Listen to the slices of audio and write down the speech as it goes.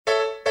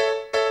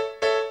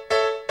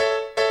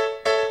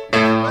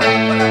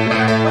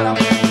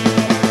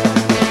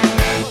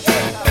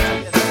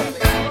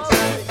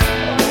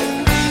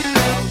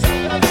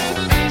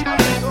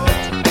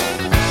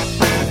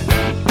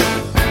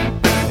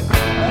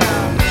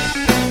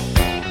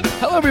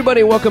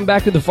everybody, and welcome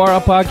back to the Far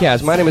Out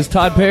Podcast. My name is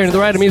Todd Perry, and to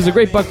the right of me is the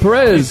great Buck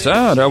Perez. Hey,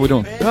 Todd, how we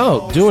doing?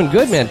 Oh, doing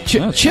good, man.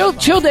 Chill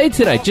day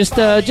tonight. Just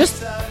a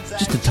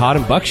Todd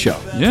and Buck show.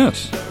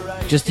 Yes.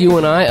 Just you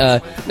and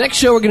I. Next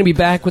show, we're going to be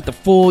back with the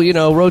full,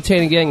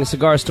 rotating gang of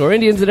Cigar Store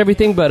Indians and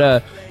everything.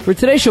 But for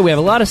today's show, we have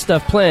a lot of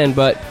stuff planned.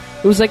 But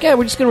it was like,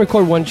 we're just going to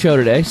record one show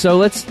today. So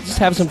let's just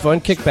have some fun,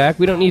 kick back.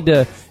 We don't need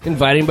to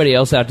invite anybody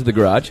else out to the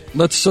garage.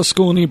 Let's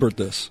Siskel and Ebert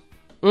this.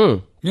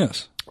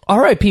 Yes.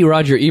 R.I.P.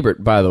 Roger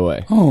Ebert, by the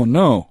way. Oh,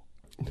 no.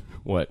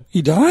 What?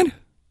 He died?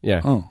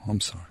 Yeah. Oh,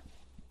 I'm sorry.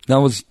 That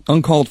was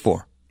uncalled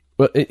for.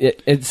 Well,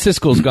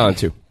 Siskel's gone,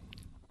 too.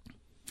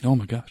 Oh,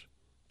 my gosh.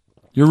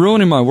 You're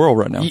ruining my world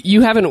right now.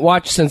 You haven't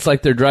watched since,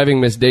 their Driving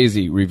Miss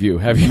Daisy review,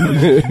 have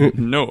you?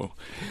 No.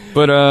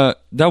 But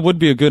that would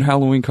be a good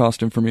Halloween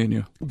costume for me and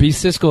you. Be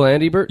Siskel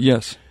and Ebert?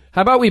 Yes.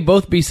 How about we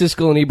both be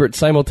Siskel and Ebert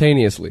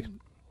simultaneously?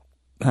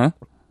 Huh?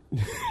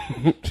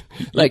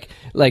 like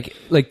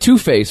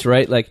Two-Face,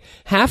 right? Like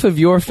half of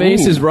your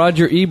face is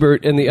Roger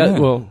Ebert, and the other.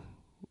 Well,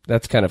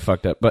 that's kind of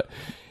fucked up. But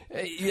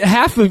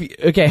half of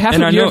your face.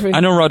 I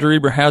know Roger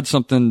Ebert had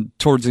something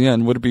towards the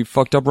end. Would it be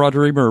fucked up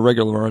Roger Ebert or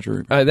regular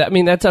Roger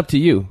Ebert? That's up to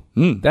you.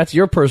 That's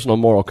your personal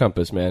moral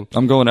compass, man.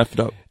 I'm going effed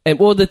up. And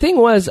the thing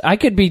was, I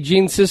could be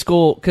Gene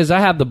Siskel because I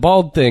have the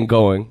bald thing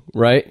going,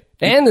 right,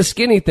 and the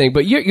skinny thing.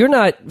 But you're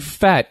not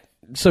fat,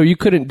 so you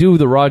couldn't do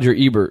the Roger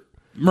Ebert,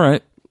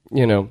 right?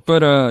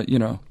 But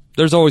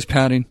there's always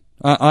padding.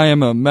 I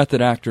am a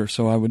method actor,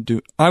 so I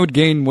would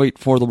gain weight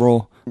for the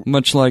role,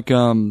 much like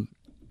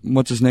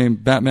what's his name,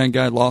 Batman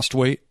guy lost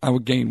weight. I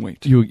would gain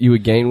weight. You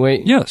would gain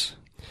weight? Yes.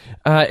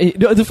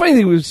 The funny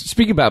thing was,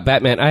 speaking about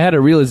Batman, I had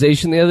a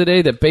realization the other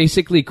day that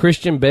basically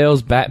Christian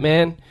Bale's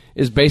Batman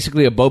is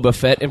basically a Boba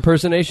Fett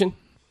impersonation.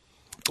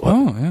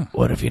 Oh, yeah.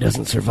 What if he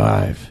doesn't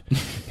survive?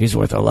 He's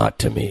worth a lot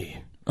to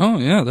me. Oh,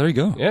 yeah, there you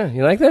go. Yeah,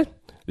 you like that?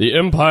 The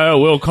Empire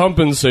will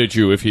compensate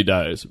you if he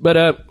dies. But,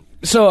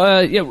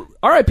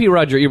 R.I.P.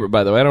 Roger Ebert,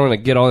 by the way. I don't want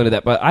to get all into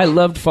that, but I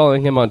loved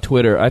following him on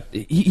Twitter.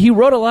 He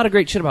wrote a lot of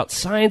great shit about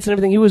science and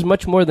everything. He was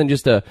much more than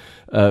just a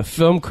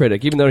film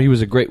critic, even though he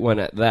was a great one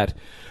at that.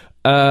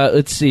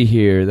 Let's see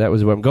here. That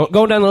was what I'm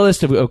going down the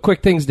list of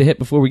quick things to hit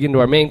before we get into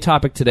our main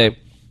topic today.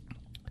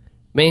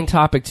 Main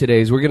topic today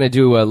is we're going to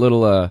do a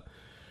little...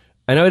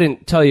 I know I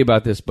didn't tell you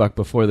about this, Buck,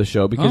 before the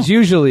show, because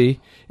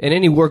usually in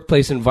any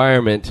workplace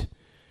environment...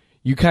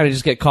 You kind of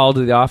just get called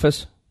to the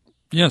office?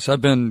 Yes, I've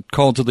been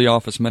called to the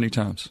office many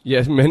times.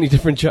 Yes, many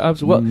different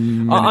jobs. Well,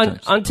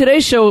 on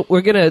today's show,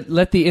 we're going to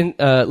let the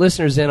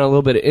listeners in on a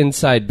little bit of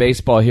inside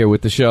baseball here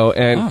with the show,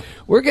 and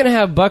we're going to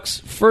have Buck's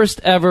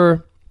first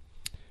ever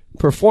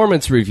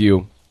performance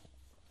review.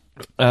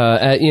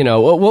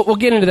 We'll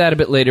get into that a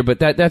bit later, but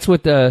that's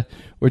what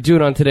we're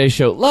doing on today's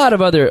show. A lot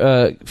of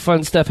other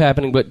fun stuff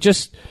happening, but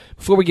just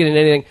before we get into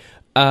anything,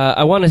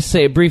 I want to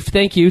say a brief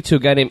thank you to a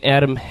guy named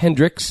Adam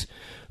Hendricks,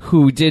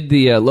 who did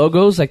the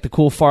logos, like the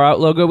cool Far Out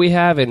logo we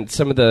have, and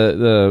some of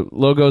the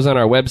logos on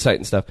our website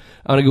and stuff.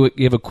 I want to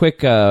give a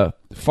quick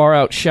Far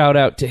Out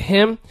shout-out to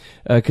him,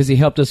 because he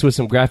helped us with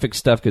some graphic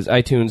stuff, because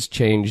iTunes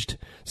changed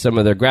some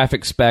of their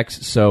graphic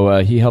specs,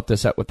 so he helped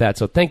us out with that.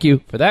 So thank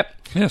you for that.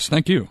 Yes,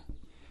 thank you.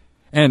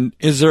 And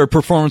is there a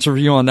performance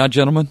review on that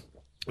gentleman?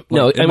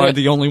 No. Am I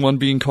the only one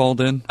being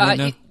called in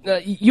right now?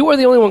 You are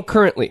the only one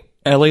currently.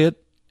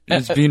 Elliot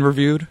is being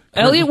reviewed?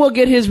 Elliot will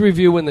get his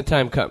review when the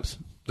time comes.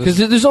 Because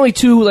there's only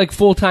two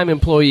full-time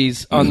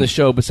employees on the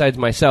show besides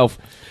myself.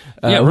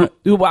 Right.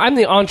 I'm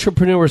the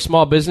entrepreneur,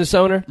 small business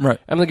owner. Right.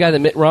 I'm the guy that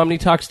Mitt Romney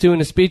talks to in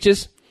his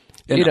speeches.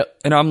 And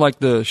I'm like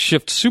the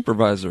shift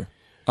supervisor.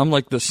 I'm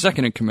like the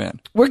second in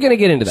command. We're going to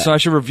get into that. So I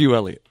should review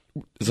Elliot,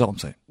 is all I'm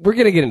saying. We're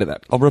going to get into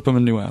that. I'll rip him a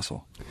new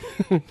asshole.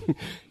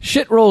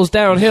 Shit rolls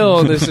downhill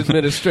in this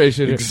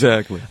administration.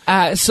 Exactly.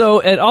 If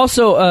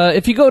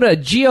you go to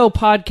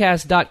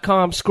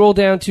geopodcast.com, scroll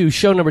down to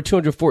show number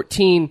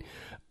 214,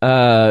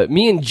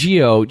 me and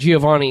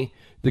Giovanni,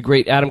 the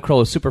great Adam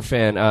Carolla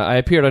superfan, I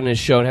appeared on his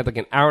show and had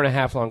an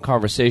hour-and-a-half long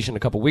conversation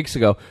a couple weeks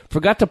ago.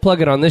 Forgot to plug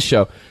it on this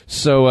show.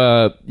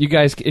 So you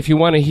guys, if you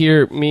want to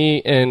hear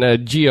me and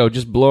Gio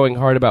just blowing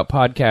hard about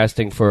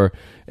podcasting for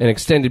an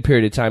extended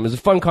period of time, it was a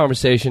fun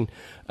conversation.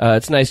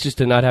 It's nice just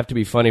to not have to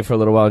be funny for a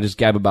little while and just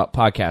gab about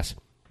podcasts.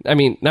 I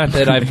mean, not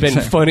that I've been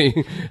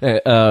funny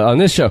on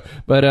this show,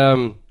 but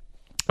I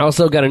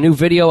also got a new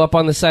video up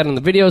on the site on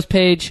the videos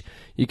page.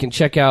 You can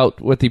check out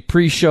what the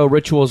pre-show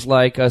ritual's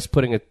like, us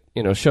putting a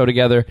show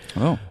together.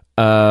 Oh.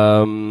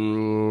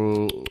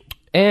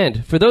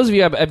 And for those of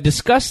you I've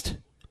discussed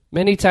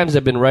many times,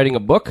 I've been writing a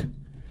book.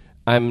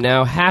 I'm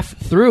now half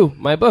through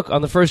my book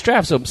on the first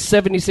draft, so I'm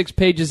 76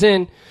 pages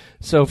in.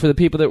 So for the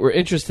people that were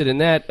interested in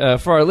that,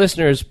 for our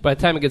listeners, by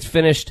the time it gets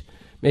finished,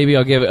 maybe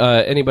I'll give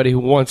anybody who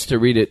wants to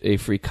read it a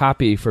free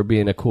copy for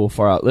being a cool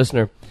Far Out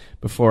listener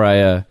before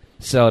I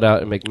sell it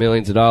out and make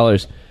millions of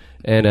dollars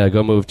and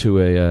go move to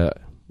a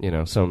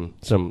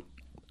some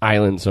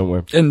island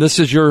somewhere. And this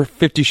is your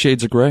 50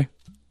 Shades of Grey?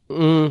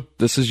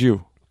 This is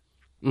you.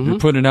 You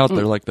put it out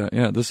there like that.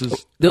 Yeah, this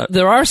is...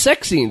 There are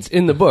sex scenes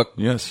in the book.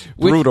 Yes,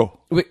 brutal.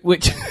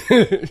 Which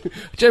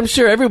I'm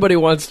sure everybody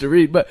wants to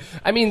read. But,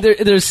 I mean,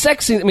 there's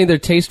sex scenes. I mean, they're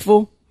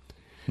tasteful.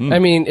 I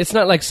mean, it's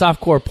not like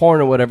softcore porn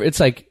or whatever. It's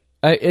like,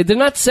 they're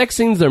not sex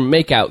scenes, they're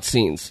make-out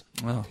scenes.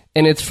 Wow.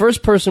 And it's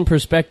first-person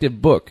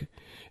perspective book.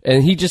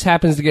 And he just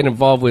happens to get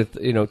involved with,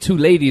 two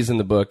ladies in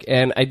the book.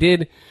 And I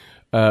did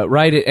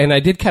write it, and I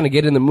did kind of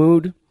get in the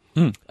mood.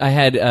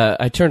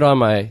 I turned on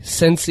my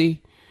Scentsy,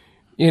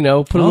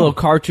 put a little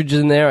cartridge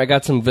in there. I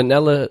got some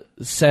vanilla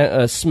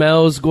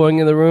smells going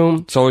in the room.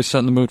 It's always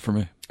setting the mood for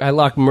me. I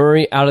locked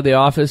Murray out of the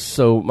office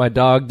so my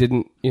dog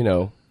didn't,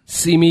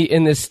 see me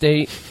in this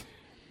state.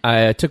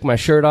 I took my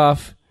shirt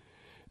off.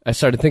 I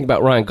started thinking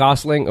about Ryan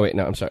Gosling. Oh, wait,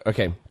 no, I'm sorry.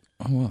 Okay.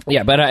 Oh, wow.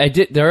 Yeah, but I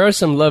did. There are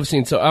some love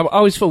scenes, so I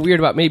always feel weird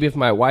about maybe if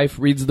my wife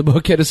reads the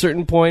book at a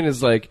certain point,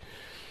 is like,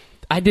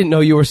 I didn't know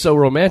you were so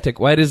romantic.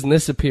 Why doesn't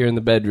this appear in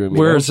the bedroom?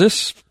 Where is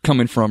this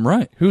coming from?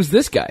 Right. Who's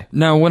this guy?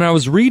 Now, when I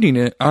was reading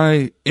it,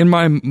 in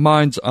my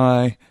mind's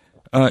eye,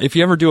 if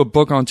you ever do a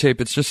book on tape,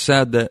 it's just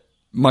sad that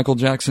Michael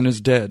Jackson is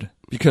dead,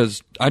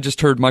 because I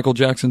just heard Michael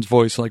Jackson's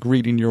voice, like,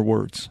 reading your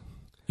words.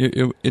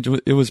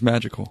 It was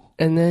magical.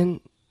 And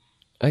then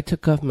I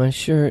took off my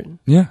shirt.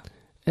 Yeah.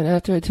 And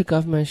after I took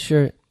off my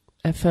shirt,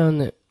 I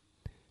found that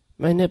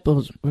my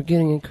nipples were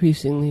getting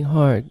increasingly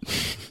hard.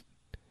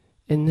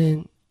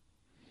 And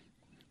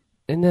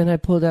then I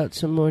pulled out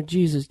some more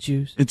Jesus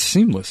juice. It's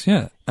seamless,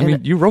 yeah. I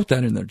mean, you wrote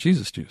that in there,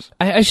 Jesus juice.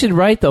 I should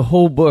write the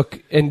whole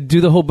book and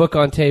do the whole book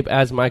on tape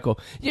as Michael.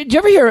 Did you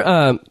ever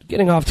hear,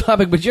 getting off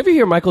topic, but did you ever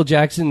hear Michael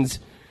Jackson's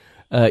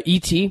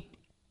E.T.?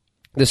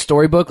 The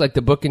storybook, like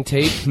the book and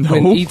tape,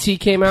 when E.T.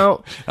 came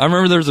out? I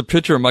remember there was a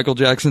picture of Michael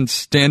Jackson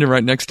standing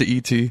right next to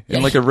E.T.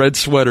 in like a red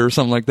sweater or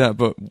something like that,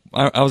 but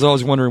I was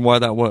always wondering why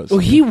that was.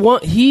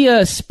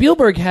 Well,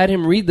 Spielberg had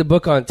him read the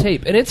book on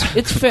tape, and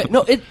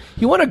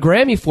he won a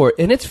Grammy for it,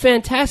 and it's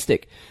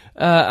fantastic.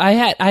 I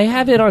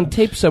have it on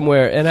tape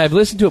somewhere, and I've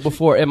listened to it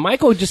before, and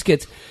Michael just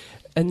gets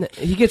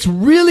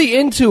really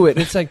into it.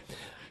 It's like,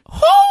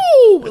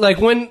 oh,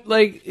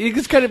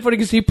 it's kind of funny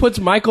because he puts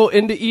Michael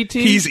into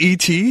E.T. He's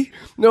E.T.?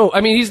 No,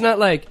 I mean, he's not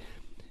like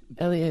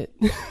Elliot.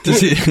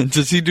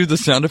 Does he do the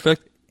sound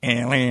effect?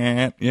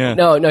 Elliot. Yeah.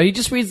 No, he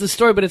just reads the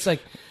story, but it's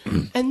like,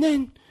 and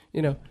then,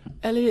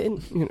 Elliot,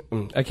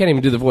 and, I can't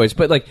even do the voice,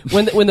 but like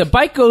when the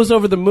bike goes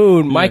over the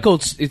moon, Michael,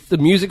 the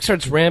music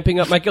starts ramping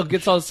up. Michael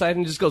gets all excited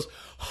and just goes,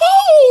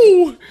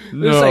 oh!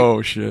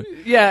 No shit.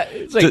 Yeah,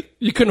 it's like,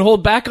 you couldn't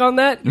hold back on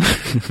that?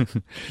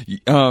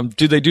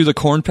 Do they do the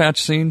corn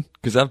patch scene?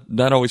 Because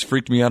that always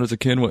freaked me out as a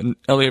kid when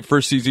Elliot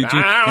first sees E.T.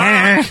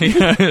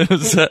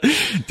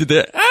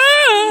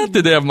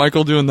 Did they have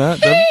Michael doing that?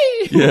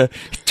 Hey! Yeah.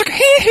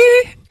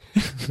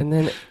 And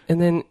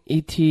then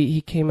E.T.,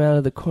 he came out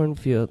of the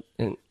cornfield,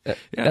 and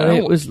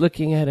Elliot was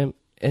looking at him,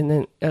 and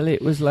then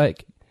Elliot was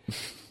like,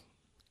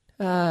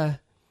 I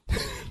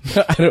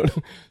don't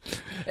know.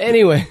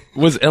 Anyway.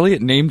 Was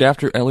Elliot named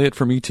after Elliot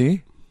from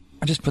E.T.?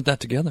 I just put that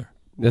together.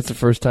 That's the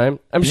first time?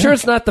 I'm sure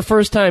it's not the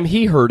first time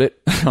he heard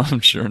it. I'm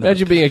sure not.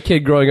 Imagine being a kid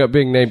growing up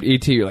being named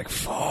E.T. You're like,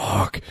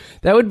 fuck.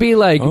 That would be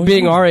like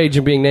being our age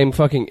and being named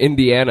fucking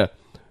Indiana.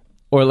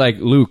 Or like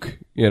Luke,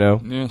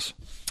 Yes.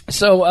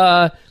 So,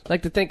 I'd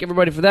like to thank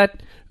everybody for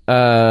that.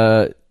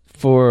 I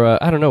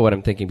don't know what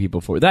I'm thanking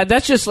people for.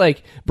 That's just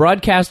like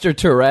broadcaster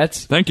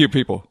Tourette's. Thank you,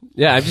 people.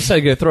 Yeah, I'm just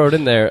going to throw it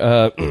in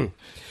there.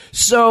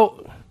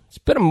 So, it's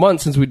been a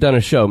month since we've done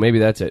a show. Maybe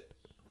that's it.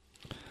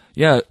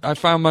 Yeah, I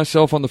found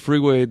myself on the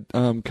freeway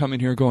coming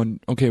here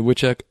going, okay,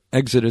 which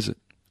exit is it?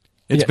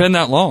 It's been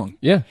that long.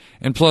 Yeah.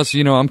 And plus,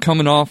 I'm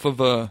coming off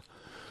of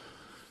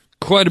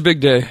quite a big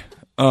day.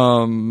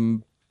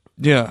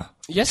 Yeah.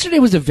 Yesterday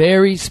was a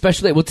very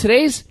special day. Well,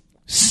 today's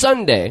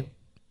Sunday,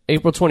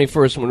 April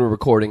 21st when we're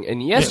recording,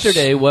 and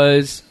yesterday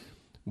was,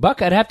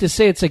 Buck, I'd have to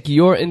say it's like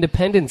your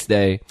Independence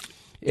Day.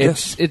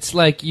 It's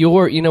like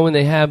when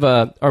they have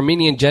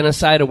Armenian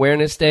Genocide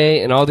Awareness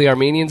Day and all the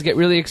Armenians get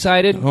really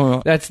excited.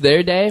 That's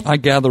their day. I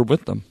gather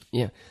with them.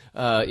 Yeah.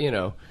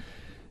 That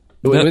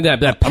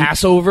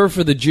Passover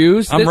for the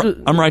Jews.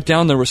 I'm right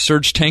down there with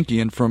Serge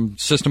Tankian from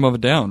System of a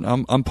Down.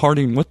 I'm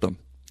partying with them.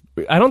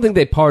 I don't think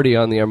they party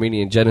on the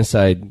Armenian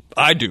Genocide.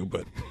 I do,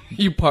 but...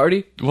 You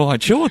party? Well, I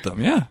chill with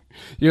them, yeah.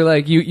 You're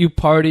like, you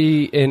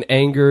party in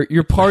anger.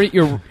 You're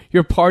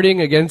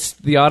partying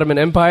against the Ottoman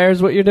Empire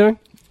is what you're doing?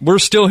 We're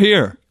still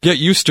here. Get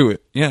used to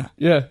it. Yeah.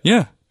 Yeah.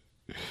 Yeah.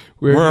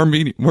 We're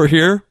Armenian. We're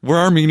here. We're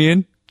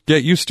Armenian.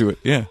 Get used to it.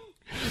 Yeah.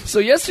 So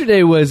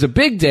yesterday was a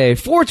big day,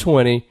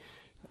 420,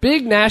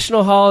 big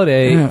national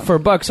holiday for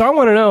Buck. So I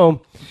want to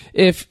know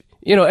if...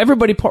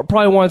 everybody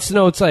probably wants to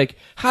know, it's like,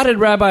 how did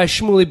Rabbi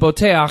Shmuley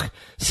Boteach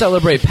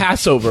celebrate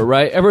Passover,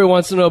 right? Everyone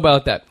wants to know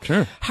about that.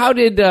 Sure. How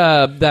did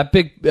that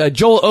big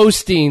Joel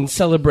Osteen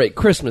celebrate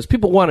Christmas?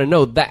 People want to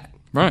know that.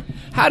 Right.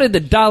 How did the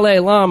Dalai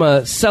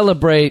Lama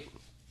celebrate...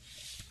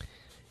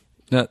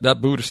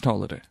 That Buddhist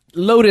holiday?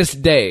 Lotus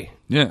Day.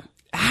 Yeah.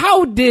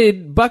 How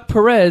did Buck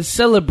Perez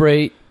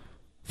celebrate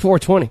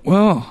 420?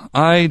 Well,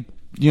 I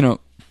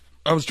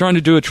was trying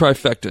to do a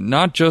trifecta,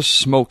 not just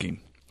smoking.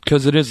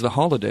 because it is the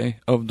holiday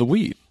of the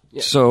weed.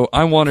 Yeah. So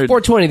I wanted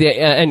 420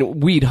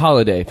 and weed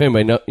holiday. If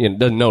anybody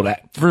doesn't know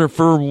that,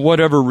 for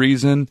whatever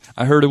reason,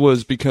 I heard it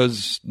was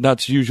because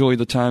that's usually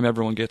the time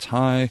everyone gets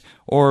high,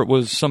 or it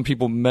was some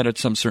people met at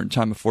some certain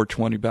time of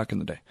 420 back in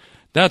the day.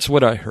 That's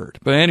what I heard.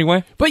 But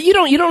anyway, but you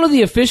don't know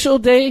the official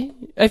day.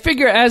 I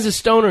figure as a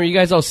stoner, you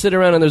guys all sit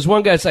around and there's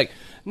one guy that's like,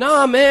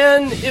 "Nah,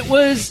 man, it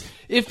was."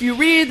 If you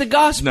read the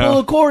gospel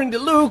according to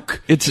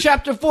Luke,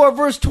 chapter 4,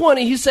 verse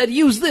 20, he said,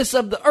 use this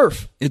of the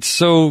earth. It's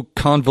so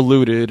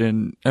convoluted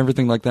and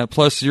everything like that.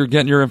 Plus, you're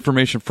getting your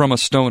information from a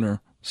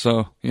stoner.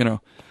 So,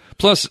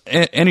 Plus,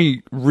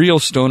 any real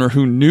stoner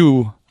who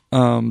knew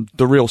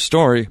the real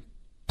story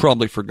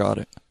probably forgot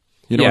it.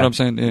 You know what I'm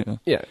saying?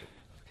 Yeah.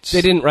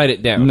 They didn't write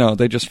it down. No,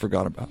 they just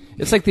forgot about it.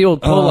 It's like the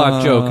old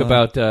Pollock joke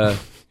about...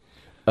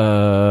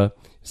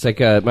 it's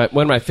like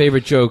one of my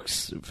favorite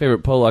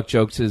Pollock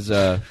jokes is...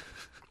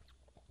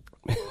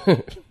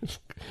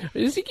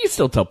 You can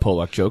still tell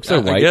Pollock jokes. They're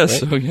white, I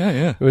guess. Right? So,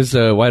 yeah. It was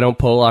why don't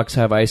Pollocks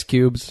have ice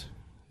cubes?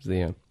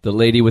 The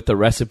lady with the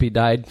recipe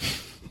died.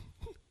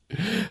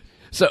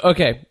 So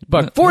okay,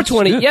 but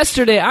 420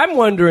 yesterday. I'm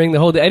wondering the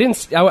whole day. I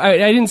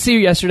didn't see you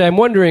yesterday. I'm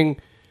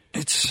wondering.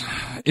 It's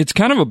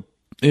kind of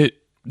it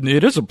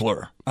is a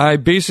blur. I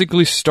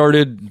basically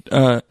started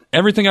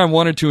everything I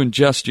wanted to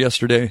ingest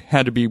yesterday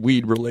had to be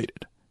weed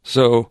related.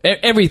 So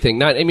everything,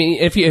 not. I mean,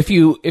 if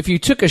you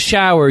took a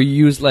shower, you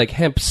used like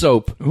hemp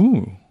soap.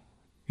 Ooh,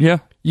 yeah.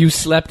 You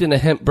slept in a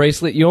hemp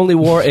bracelet. You only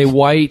wore a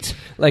white,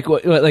 like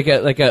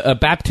a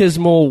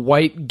baptismal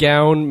white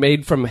gown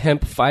made from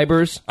hemp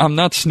fibers. I'm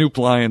not Snoop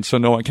Lion, so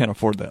no, I can't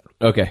afford that.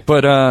 Okay,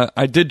 but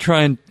I did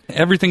try and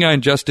everything I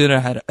ingested. I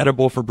had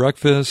edible for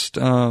breakfast.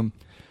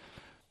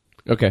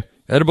 Okay,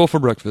 edible for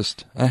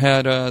breakfast. I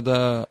had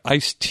the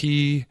iced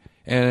tea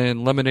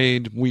and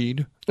lemonade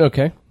weed.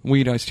 Okay.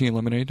 Weed, iced tea, and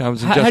lemonade. I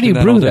was ingesting How do you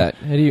brew that?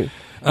 How do you?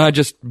 I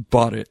just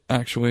bought it,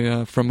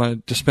 actually, from a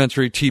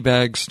dispensary, tea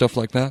bags, stuff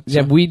like that. You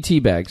have weed tea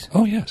bags?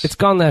 Oh, yes. It's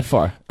gone that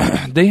far.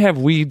 They have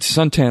weed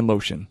suntan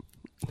lotion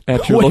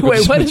at your local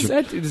Wait, what dispensary. does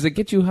that do? Does it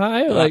get you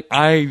high? Or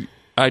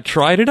I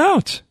tried it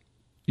out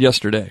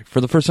yesterday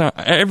for the first time.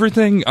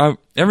 Everything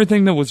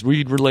that was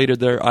weed-related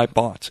there, I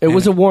bought. It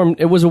was a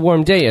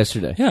warm day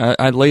yesterday. Yeah,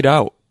 I laid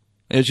out.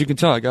 As you can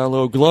tell, I got a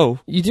little glow.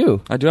 You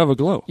do. I do have a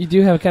glow. You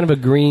do have kind of a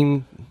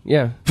green,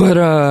 but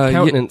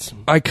countenance.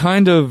 I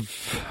kind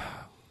of,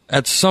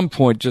 at some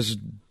point, just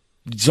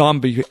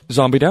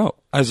zombied out.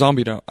 I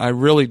zombied out. I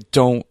really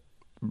don't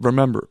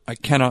remember. I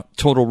cannot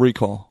total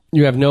recall.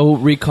 You have no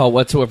recall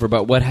whatsoever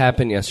about what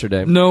happened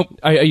yesterday? Nope.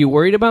 Are you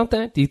worried about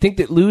that? Do you think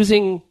that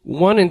losing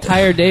one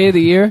entire day of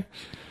the year?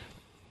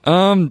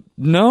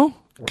 No.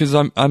 Because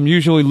I'm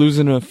usually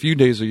losing a few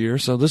days a year,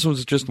 so this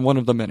was just one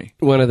of the many.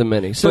 One of the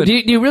many. So do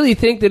you really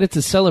think that it's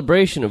a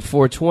celebration of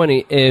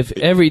 420 if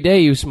every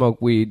day you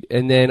smoke weed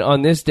and then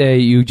on this day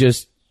you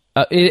just...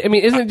 isn't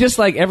it just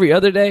like every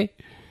other day?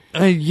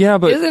 Yeah,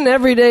 but... Isn't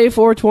every day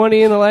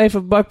 420 in the life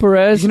of Buck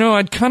Perez?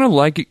 I'd kind of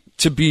like it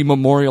to be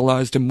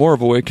memorialized in more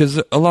of a way,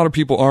 because a lot of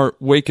people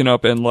aren't waking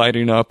up and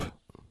lighting up,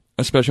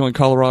 especially in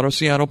Colorado,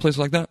 Seattle, places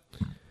like that.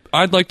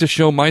 I'd like to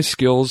show my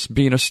skills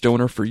being a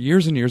stoner for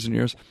years and years and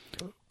years.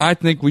 I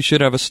think we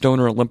should have a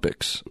Stoner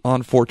Olympics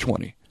on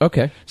 420.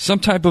 Okay. Some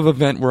type of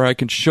event where I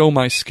can show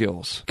my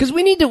skills. Because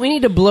we need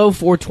to blow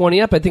 420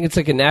 up. I think it's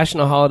like a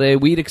national holiday.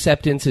 Weed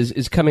acceptance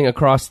is coming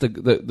across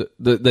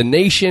the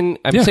nation.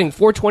 I'm saying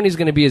 420 is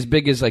going to be as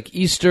big as like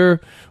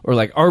Easter or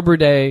like Arbor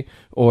Day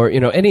or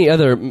any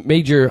other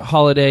major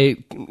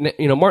holiday.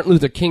 Martin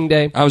Luther King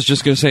Day. I was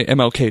just going to say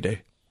MLK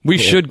Day. We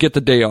should get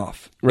the day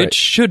off. Right. It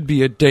should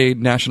be a day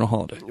national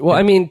holiday. Well,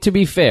 I mean, to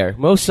be fair,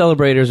 most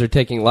celebrators are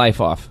taking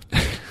life off.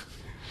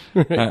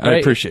 I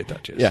appreciate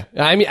that, Jason. Yeah,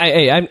 I mean,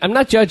 I'm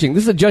not judging.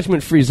 This is a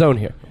judgment-free zone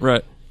here.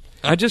 Right.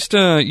 I just,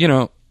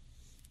 let's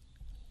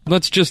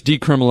just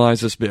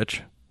decriminalize this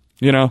bitch.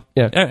 Yeah.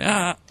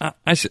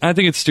 I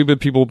think it's stupid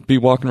people be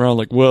walking around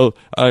like, well,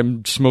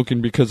 I'm smoking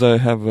because I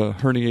have a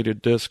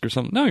herniated disc or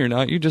something. No, you're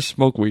not. You just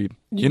smoke weed.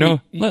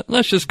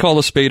 Let's just call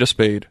a spade a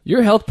spade.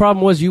 Your health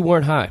problem was you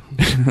weren't high.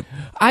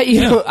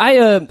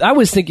 I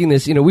was thinking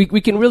this.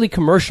 We can really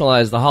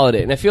commercialize the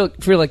holiday, and I feel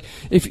like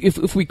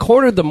if we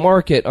cornered the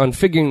market on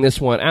figuring this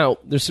one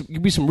out,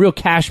 could be some real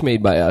cash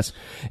made by us.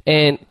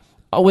 And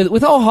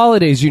with all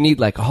holidays, you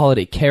need like a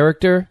holiday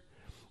character.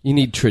 You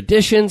need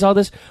traditions, all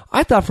this.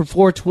 I thought for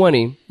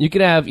 420, you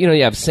could have, you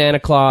have Santa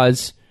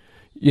Claus,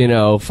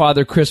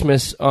 Father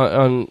Christmas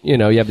on you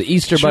have the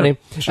Easter Bunny.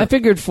 Sure. I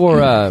figured for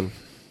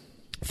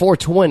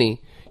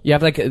 420, you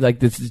have like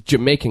this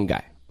Jamaican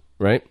guy,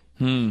 right?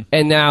 And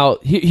now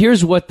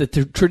here's what the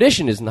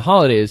tradition is in the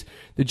holidays.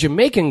 The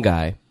Jamaican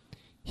guy,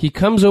 he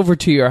comes over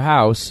to your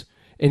house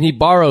and he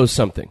borrows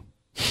something,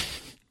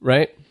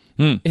 right?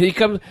 And he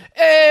comes,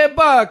 hey,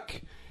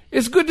 Buck,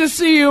 it's good to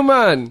see you,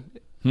 man.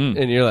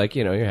 And you're like,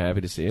 you're happy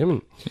to see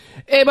him.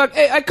 Hey, Buck,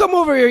 I come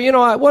over here.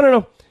 I want to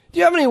know, do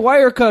you have any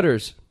wire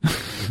cutters? I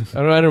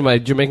don't know. My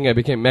Jamaican guy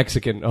became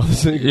Mexican.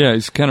 Yeah,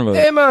 he's kind of a...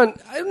 Hey, man,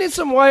 I need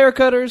some wire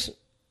cutters.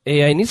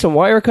 hey, I need some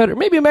wire cutter.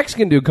 Maybe a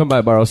Mexican dude come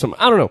by borrow some.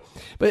 I don't know.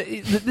 But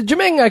the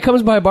Jamaican guy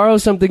comes by,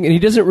 borrows something, and he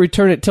doesn't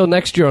return it till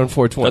next year on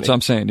 420. That's what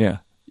I'm saying, yeah.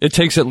 It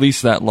takes at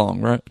least that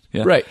long, right?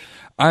 Yeah. Right.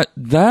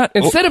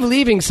 Instead of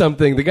leaving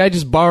something, the guy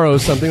just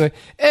borrows something like,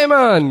 "Hey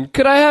man,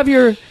 could I have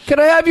your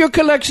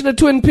collection of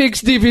Twin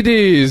Peaks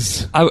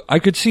DVDs?" I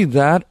could see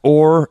that,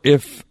 or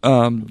if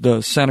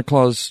the Santa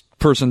Claus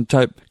person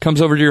type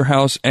comes over to your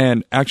house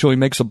and actually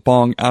makes a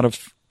bong out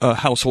of a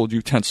household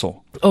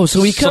utensil. Oh,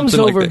 so he comes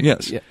Something over. like that,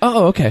 yes. Yeah.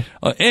 Oh, okay.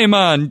 Hey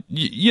man,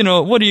 you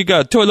know, what do you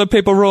got? Toilet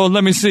paper roll?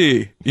 Let me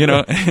see. You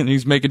know, and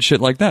he's making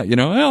shit like that. You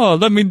know, oh,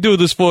 let me do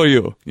this for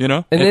you. You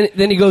know, and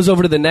then he goes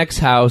over to the next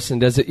house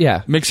and does it.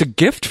 Yeah, makes a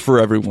gift for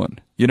everyone.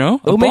 You know,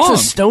 makes a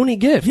stony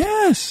gift.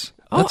 Yes.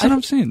 That's what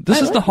I'm saying.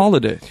 This is the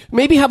holiday.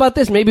 Maybe, how about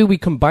this? Maybe we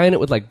combine it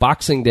with like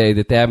Boxing Day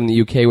that they have in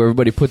the UK where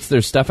everybody puts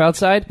their stuff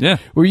outside. Yeah.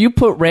 Where you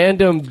put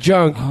random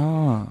junk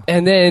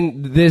and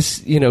then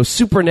this,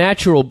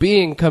 supernatural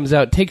being comes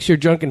out, takes your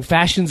junk and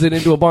fashions it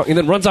into a bong and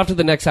then runs off to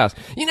the next house.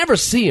 You never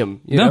see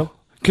him, you know?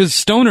 Because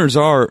stoners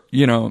are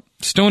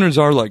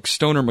like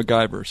stoner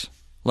MacGyvers.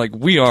 Like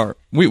we are.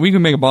 We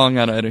can make a bong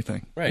out of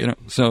anything. Right. You know?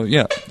 So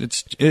yeah,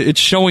 it's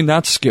showing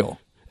that skill.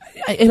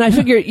 And I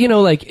figure,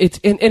 it's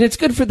and it's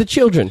good for the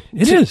children.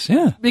 It is,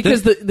 yeah.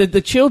 Because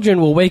the children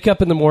will wake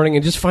up in the morning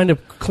and just find a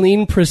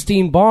clean,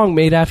 pristine bong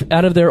made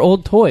out of their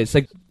old toys.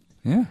 Like,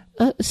 yeah,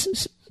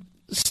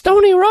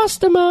 Stony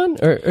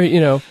Rastaman,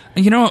 or.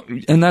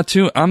 And that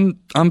too.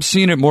 I'm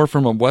seeing it more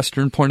from a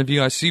Western point of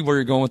view. I see where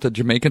you're going with the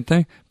Jamaican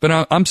thing,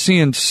 but I'm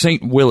seeing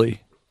Saint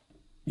Willie.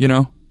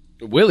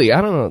 Willie,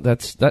 I don't know.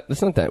 That's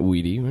not that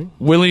weedy, right?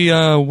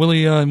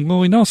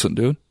 Willie Nelson,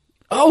 dude.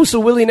 Oh, so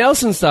Willie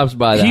Nelson stops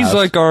by the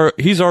house.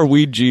 He's our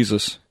weed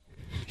Jesus.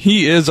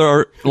 He is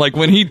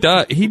when he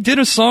died, he did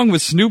a song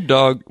with Snoop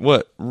Dogg,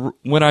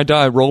 When I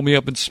Die, Roll Me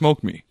Up and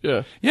Smoke Me.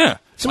 Yeah. Yeah.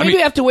 So maybe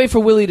we have to wait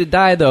for Willie to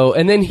die, though,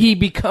 and then he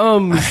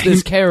becomes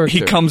this character. He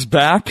comes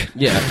back.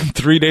 Yeah.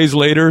 3 days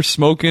later,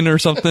 smoking or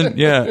something.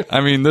 Yeah. I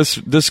mean,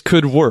 this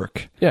could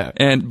work. Yeah.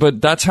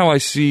 But that's how I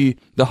see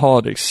the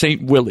holiday.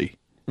 Saint Willie.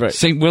 Right.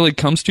 Saint Willie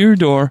comes to your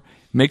door,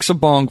 makes a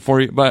bong for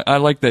you. But I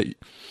like that.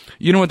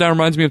 You know what that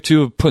reminds me of,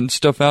 too, of putting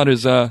stuff out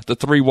is the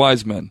Three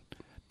Wise Men.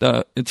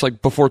 It's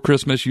like before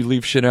Christmas, you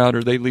leave shit out,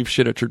 or they leave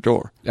shit at your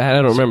door. I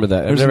don't remember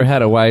that. I've never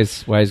had a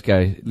wise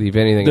guy leave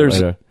anything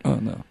out. Oh,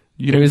 no.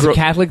 It was a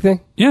Catholic thing?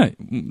 Yeah,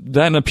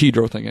 that and a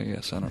Pedro thing, I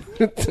guess. I don't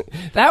know.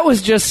 That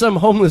was just some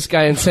homeless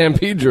guy in San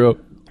Pedro.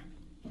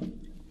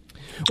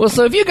 Well,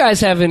 so if you guys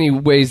have any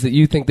ways that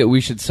you think that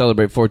we should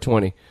celebrate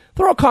 420,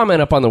 throw a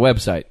comment up on the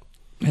website.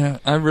 Yeah,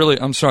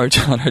 I'm sorry,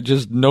 John.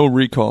 No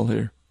recall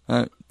here.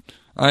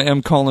 I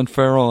am Colin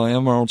Farrell. I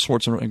am Arnold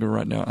Schwarzenegger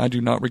right now. I do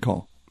not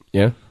recall.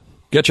 Yeah?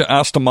 Get your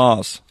ass to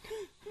Mars.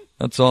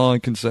 That's all I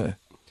can say.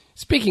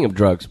 Speaking of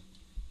drugs,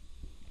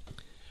 I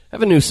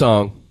have a new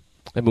song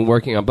I've been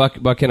working on.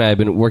 Buck and I have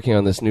been working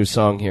on this new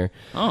song here.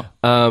 Oh.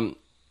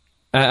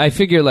 I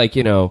figure,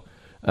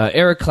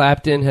 Eric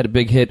Clapton had a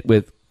big hit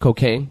with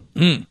cocaine,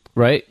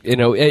 right?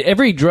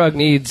 Every drug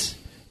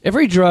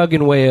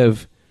in way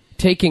of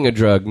taking a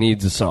drug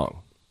needs a song.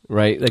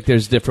 Right? Like,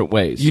 there's different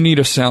ways. You need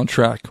a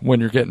soundtrack when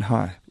you're getting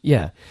high.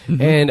 Yeah.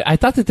 Mm-hmm. And I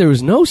thought that there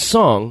was no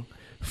song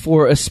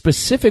for a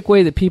specific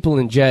way that people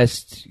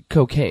ingest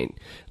cocaine.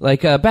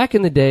 Like, back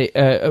in the day,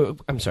 a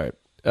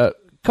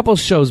couple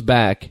of shows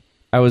back,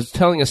 I was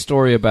telling a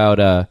story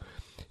about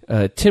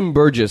Tim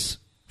Burgess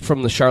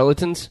from the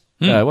Charlatans,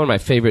 one of my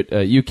favorite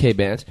UK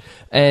bands.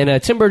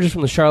 And Tim Burgess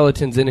from the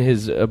Charlatans, in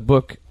his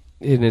book,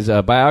 in his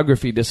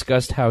biography,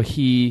 discussed how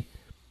he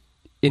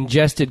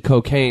ingested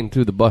cocaine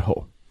through the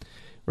butthole.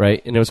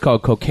 Right, and it was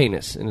called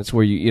Cocainus, and it's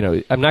where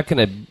I'm not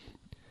going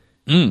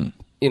to,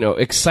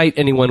 excite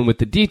anyone with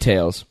the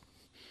details.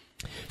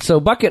 So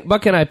Buck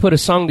and I put a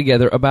song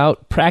together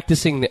about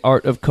practicing the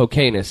art of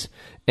Cocainus,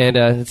 and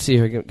let's see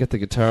here, get the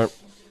guitar.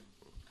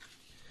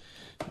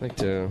 I'd like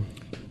to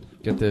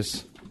get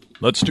this.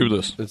 Let's do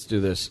this. Let's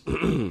do this.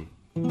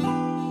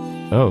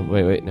 Oh,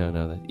 wait, no,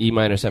 the E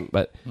minor 7,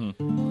 but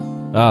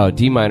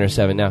D minor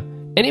 7. Now,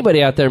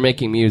 anybody out there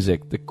making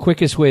music, the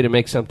quickest way to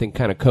make something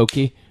kind of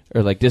cokey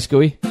or like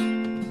disco-y,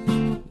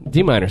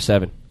 D minor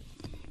 7.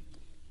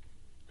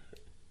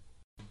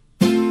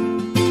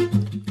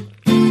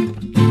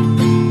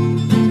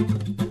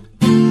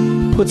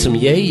 Put some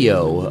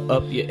yayo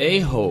up your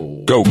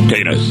a-hole.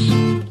 Cocainus.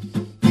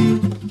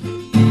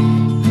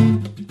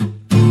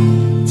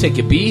 Take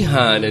your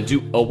behind and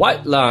do a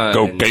white line.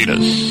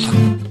 Cocainus.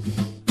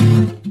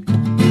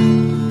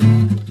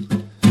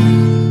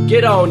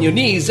 Get on your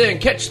knees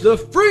and catch the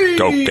freeze.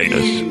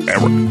 Cocainus.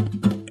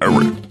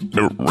 Eric.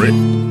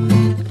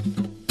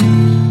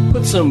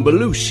 Put some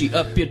belushi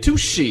up your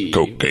tushy.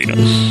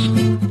 Cocainus.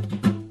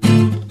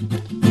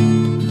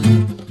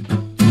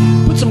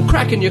 Put some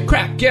crack in your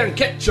crack and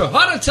catch a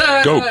heart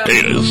attack.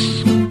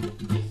 Cocainus.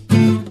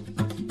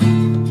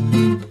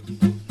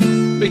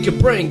 Make your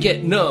brain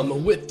get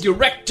numb with your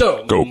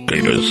rectum.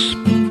 Cocainus.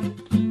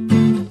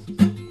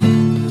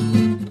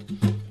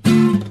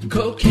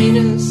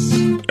 Cocainus.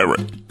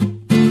 Eric.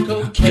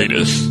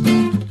 Cocainus.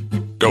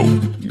 Go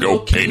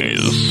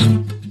penis.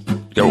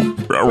 Go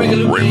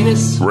Regular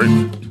penis.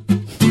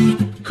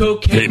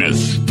 Cocaine.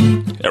 Penis.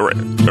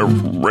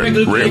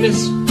 Regular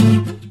penis.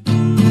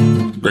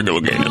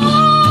 Regular penis.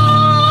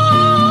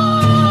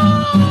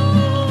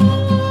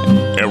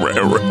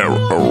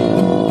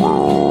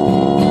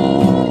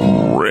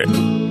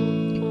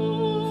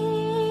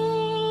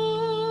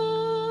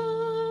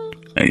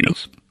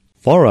 Anus.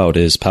 Far Out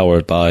is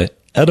powered by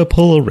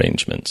Oedipal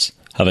Arrangements.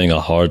 Having a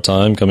hard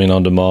time coming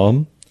onto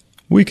Mom?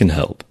 We can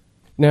help.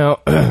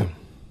 Now,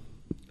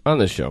 on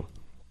this show,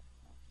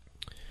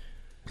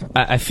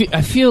 I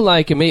feel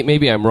like, and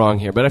maybe I'm wrong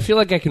here, but I feel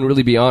like I can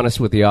really be honest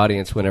with the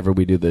audience whenever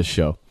we do this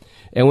show.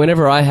 And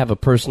whenever I have a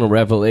personal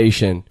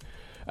revelation,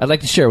 I'd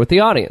like to share it with the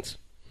audience.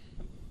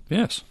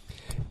 Yes.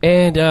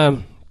 And,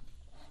 I'm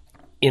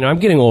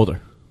getting older.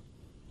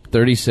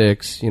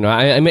 36.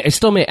 I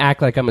still may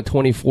act like I'm a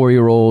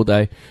 24-year-old.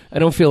 I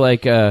don't feel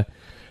like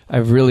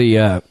I've really,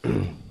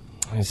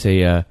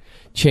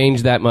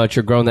 changed that much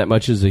or grown that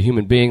much as a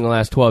human being in the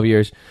last 12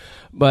 years.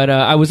 But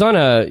I was on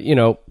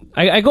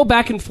I go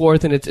back and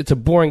forth, and it's a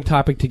boring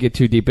topic to get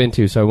too deep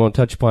into, so I won't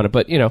touch upon it.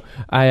 But,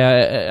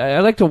 I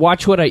like to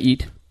watch what I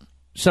eat.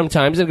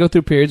 Sometimes I go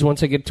through periods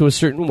once I get to a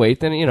certain weight,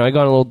 then, I go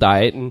on a little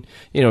diet and,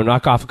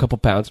 knock off a couple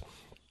pounds.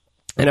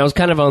 And I was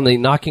kind of on the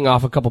knocking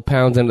off a couple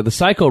pounds end of the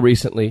cycle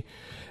recently,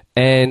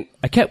 and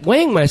I kept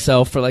weighing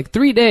myself for like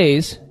 3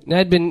 days, and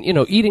I'd been,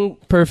 eating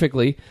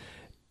perfectly,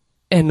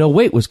 and no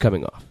weight was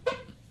coming off.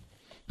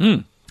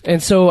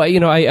 And so,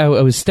 I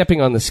was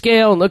stepping on the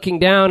scale and looking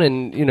down,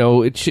 and,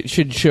 it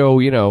should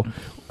show,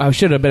 I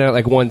should have been at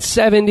like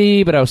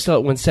 170, but I was still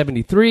at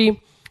 173.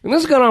 And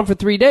this has gone on for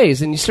 3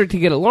 days, and you start to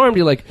get alarmed.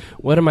 You're like,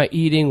 what am I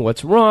eating?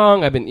 What's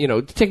wrong? I've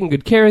been, taking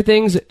good care of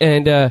things.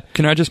 And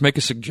can I just make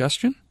a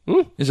suggestion?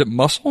 Is it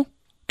muscle?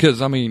 Because,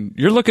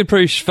 you're looking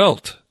pretty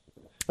svelte.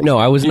 No,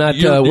 I was not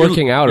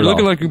working out at all. You're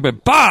looking like you've been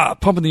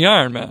pumping the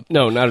iron, man.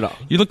 No, not at all.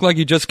 You look like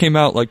you just came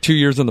out like 2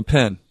 years in the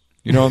pen.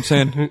 You know what I'm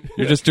saying?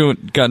 You're just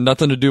got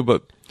nothing to do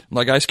but,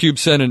 like Ice Cube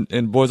said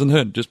in Boys in the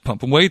Hood, just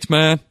pumping weights,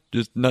 man.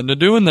 Just nothing to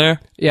do in there.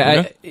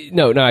 Yeah,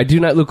 no, I do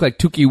not look like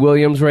Tukey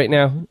Williams right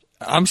now.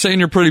 I'm saying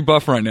you're pretty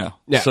buff right now.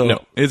 Yeah, so,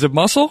 no. Is it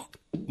muscle?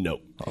 No.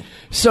 Oh.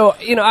 So,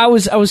 I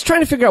was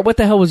trying to figure out what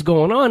the hell was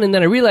going on, and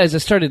then I realized I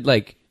started,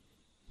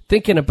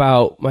 thinking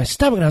about my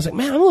stomach, and I was like,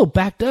 man, I'm a little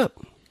backed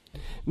up.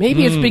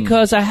 Maybe it's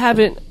because I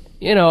haven't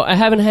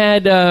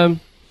had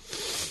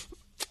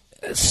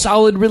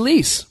solid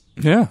release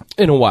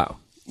in a while.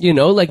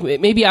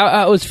 Maybe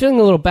I was feeling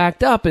a little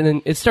backed up, and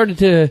then it started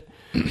to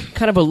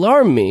kind of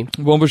alarm me.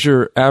 What was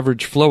your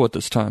average flow at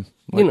this time?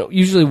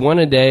 Usually one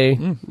a day,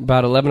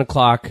 about 11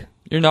 o'clock.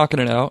 You're knocking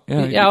it out.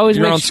 Yeah,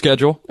 you're on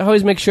schedule. I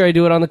always make sure I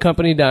do it on the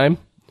company dime.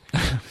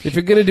 If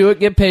you're going to do it,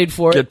 get paid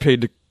for it. Get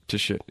paid to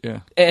shit,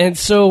 yeah. And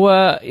so,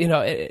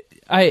 I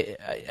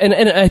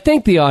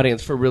thank the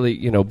audience for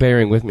really,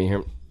 bearing with me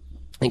here.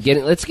 And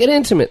let's get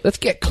intimate. Let's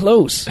get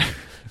close.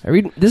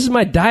 This is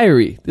my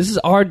diary. This is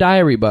our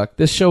diary, Buck.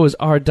 This show is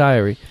our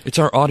diary. It's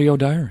our audio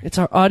diary. It's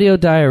our audio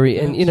diary.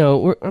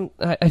 Yes. And,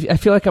 I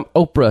feel like I'm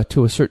Oprah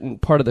to a certain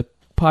part of the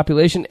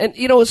population. And,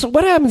 so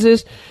what happens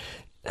is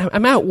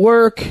I'm at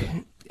work,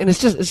 and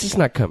it's just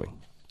not coming.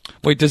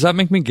 Wait, does that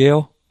make me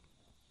Gail?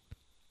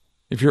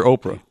 If you're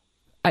Oprah.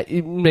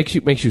 It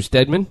makes you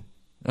Stedman?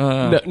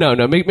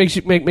 No. Makes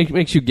you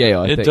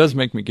Gail, I think. It does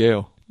make me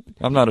Gail.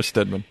 I'm not a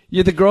Stedman.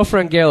 You're the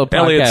girlfriend Gail of podcasting.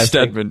 Elliot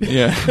Stedman,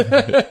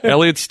 yeah.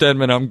 Elliot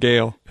Stedman, I'm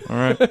Gail. All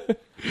right.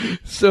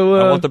 So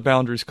I want the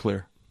boundaries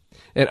clear.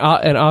 And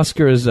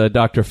Oscar is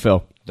Dr.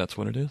 Phil. That's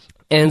what it is.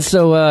 And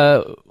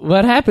so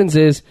what happens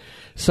is,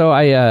 so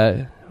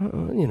I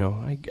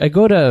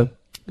go to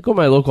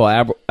my local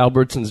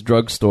Albertsons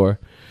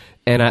drugstore,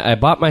 and I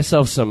bought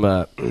myself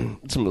some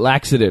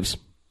laxatives.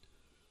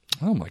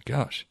 Oh my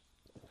gosh!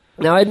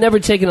 Now, I'd never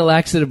taken a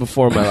laxative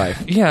before in my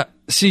life. Yeah.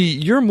 See,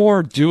 you're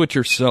more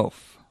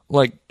do-it-yourself.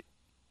 Like,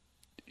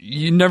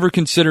 you never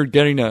considered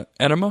getting an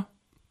enema?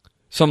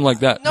 Something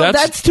like that. No,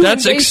 that's too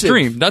invasive.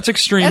 Extreme. That's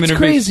extreme. That's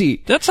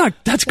crazy. That's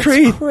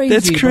crazy.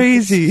 That's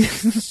crazy.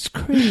 It's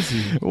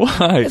crazy.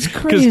 Why? That's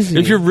crazy.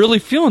 If you're really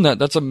feeling that,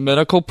 that's a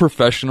medical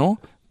professional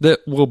that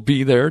will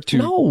be there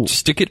to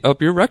stick it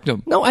up your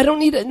rectum. No, I don't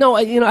need it. No,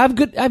 I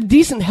have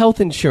decent health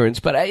insurance,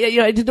 but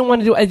I didn't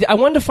want to do. I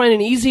wanted to find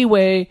an easy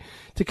way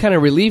to kind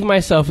of relieve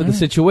myself of the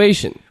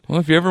situation. Well,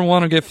 if you ever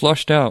want to get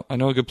flushed out, I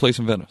know a good place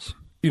in Venice.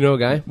 You know a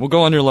guy? We'll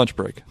go on your lunch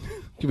break.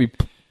 Can we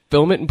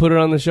film it and put it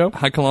on the show?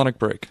 High colonic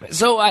break.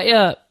 So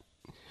I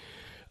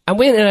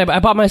went and I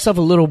bought myself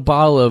a little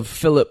bottle of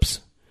Phillips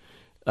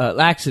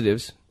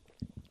laxatives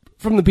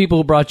from the people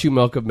who brought you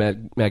Milk of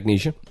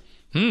Magnesia.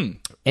 And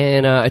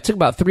it took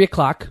about 3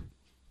 o'clock.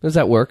 Does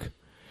that work?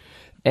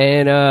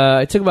 And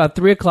it took about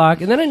 3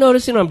 o'clock. And then I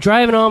noticed, I'm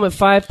driving home at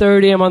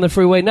 5:30. I'm on the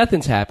freeway.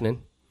 Nothing's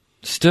happening.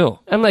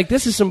 Still. I'm like,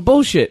 this is some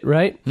bullshit,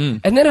 right? And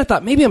then I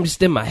thought, maybe I'm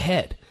just in my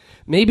head.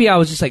 Maybe I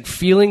was just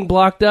feeling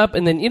blocked up.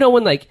 And then,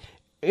 when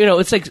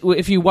it's like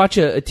if you watch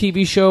a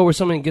TV show where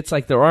someone gets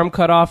their arm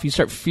cut off, you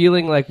start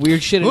feeling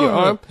weird shit in your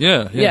arm.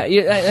 Yeah.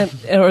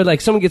 Or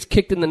someone gets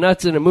kicked in the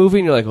nuts in a movie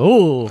and you're like,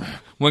 oh.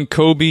 when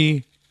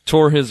Kobe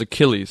tore his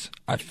Achilles,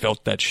 I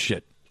felt that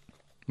shit.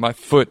 My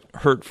foot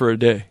hurt for a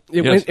day.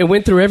 It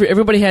went through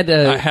everybody had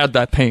I had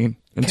that pain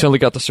until he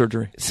got the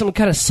surgery. Some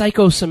kind of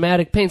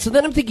psychosomatic pain. So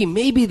then I'm thinking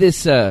maybe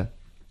this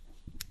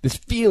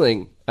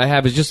feeling I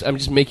have is I'm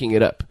just making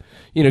it up.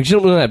 You know, 'cause you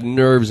don't really have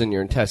nerves in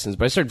your intestines,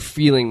 but I started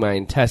feeling my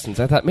intestines.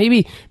 I thought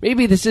maybe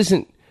this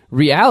isn't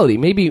reality.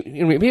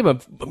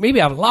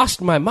 Maybe I've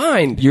lost my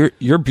mind.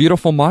 You're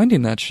beautiful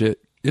minding that shit.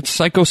 It's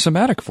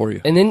psychosomatic for you.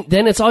 And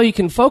then it's all you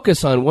can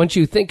focus on once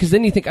you think, because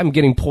then you think I'm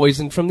getting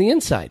poisoned from the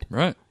inside.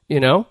 Right. You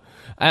know?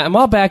 I'm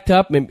all backed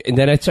up, and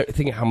then I start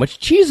thinking, how much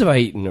cheese have I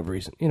eaten of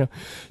recent? You know?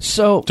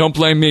 So... Don't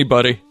blame me,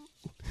 buddy.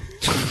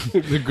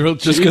 The grilled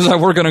cheese? Just because I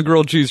work on a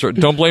grilled cheese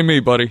restaurant. Don't blame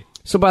me, buddy.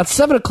 So about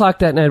 7 o'clock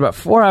that night, about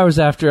 4 hours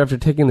after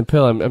taking the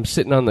pill, I'm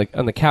sitting on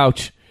the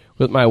couch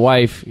with my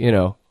wife, you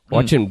know,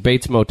 watching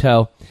Bates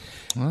Motel.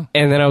 Wow.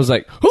 And then I was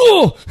like,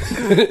 oh!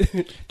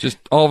 Just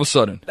all of a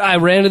sudden. I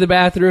ran to the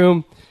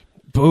bathroom.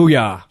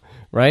 Booyah.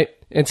 Right?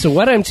 And so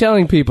what I'm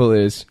telling people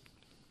is,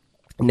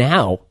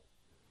 now,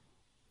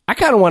 I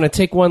kind of want to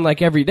take one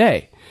like every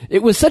day.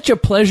 It was such a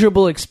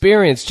pleasurable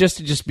experience just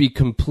to be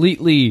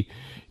completely,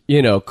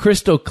 you know,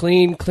 crystal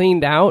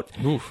cleaned out.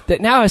 Oof.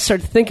 That now I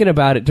start thinking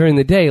about it during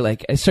the day.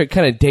 Like, I start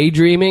kind of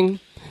daydreaming.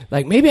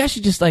 Like, maybe I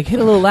should just, like, hit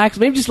a little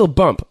maybe just a little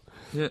bump.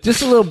 Yeah.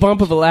 Just a little bump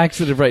of a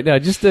laxative right now.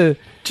 Just a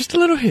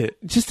little hit.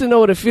 Just to know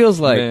what it feels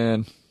like.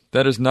 Man,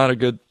 that is not a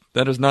good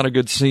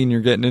scene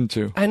you're getting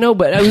into. I know,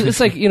 but it's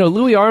like, you know,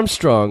 Louis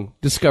Armstrong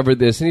discovered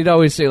this, and he'd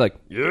always say, like,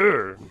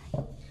 yeah.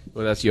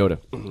 Well, that's Yoda.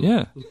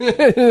 Yeah.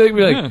 They'd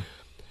be like, yeah.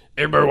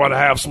 Anybody want to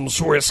have some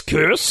Swiss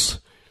Kiss?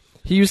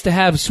 He used to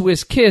have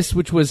Swiss Kiss,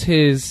 which was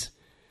his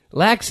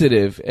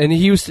laxative, and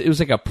it was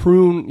like a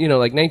prune, you know,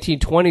 like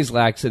 1920s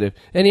laxative,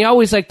 and he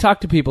always like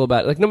talked to people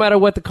about it, like no matter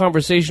what the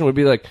conversation would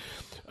be, like,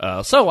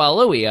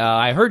 Louis,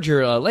 I heard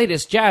your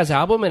latest jazz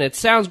album, and it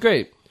sounds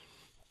great.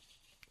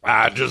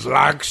 I just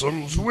like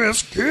some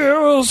Swiss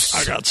Kiss.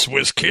 I got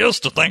Swiss Kiss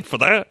to thank for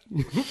that.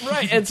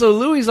 Right, and so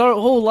Louis'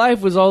 whole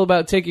life was all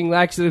about taking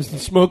laxatives and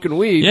smoking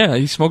weed. Yeah,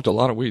 he smoked a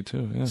lot of weed,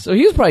 too. Yeah. So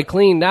he was probably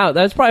cleaned out.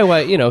 That's probably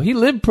why, you know, he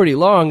lived pretty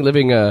long,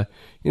 living a,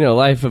 you know,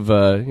 life of,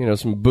 you know,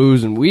 some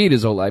booze and weed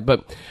his whole life.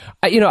 But,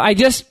 you know,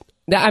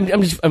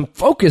 I'm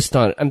focused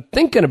on it. I'm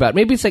thinking about it.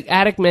 Maybe it's like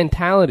addict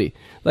mentality.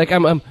 Like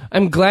I'm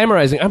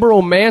glamorizing, I'm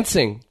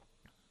romancing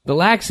the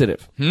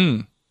laxative.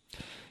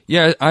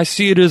 Yeah, I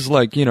see it as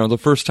like, you know, the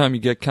first time you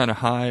get kind of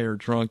high or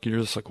drunk, you're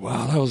just like,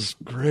 wow, that was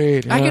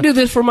great. I could do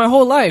this for my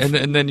whole life.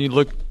 And then you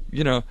look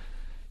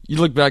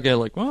back at it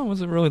like, well,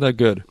 was it really that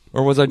good?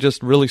 Or was I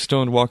just really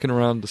stoned walking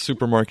around the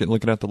supermarket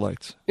looking at the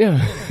lights? Yeah.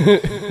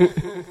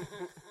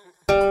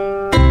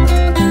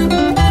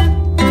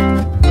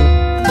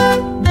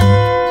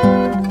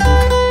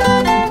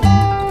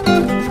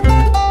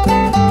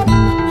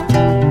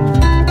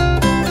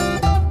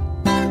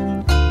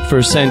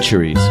 For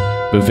centuries,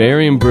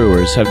 Bavarian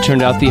brewers have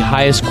turned out the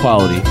highest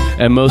quality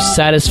and most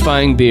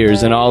satisfying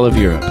beers in all of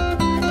Europe.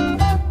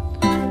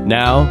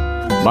 Now,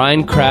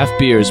 Mein Craft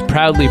Beers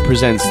proudly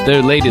presents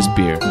their latest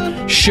beer,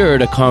 sure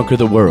to conquer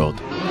the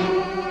world.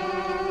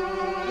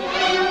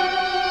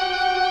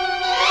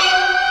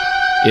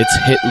 It's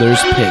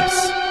Hitler's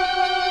Piss.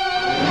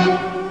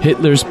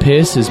 Hitler's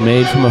Piss is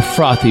made from a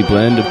frothy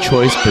blend of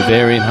choice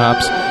Bavarian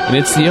hops, and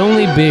it's the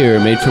only beer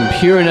made from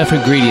pure enough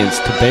ingredients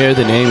to bear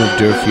the name of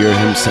Der Fuhrer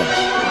himself.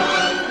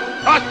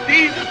 Dass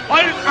dieses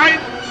Volk ein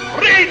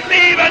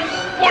Friedlieben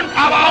und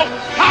aber auch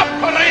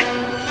tapferes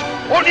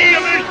und ihr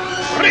müsst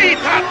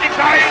friedfertig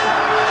sein.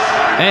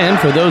 And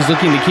for those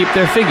looking to keep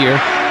their figure,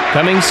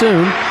 coming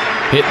soon,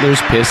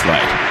 Hitler's Piss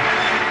Light.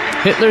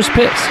 Hitler's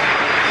Piss,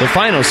 the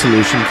final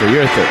solution for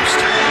your thirst.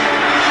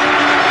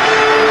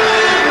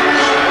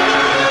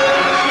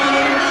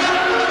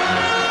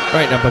 All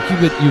right, now, Buck,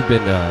 you've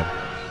been a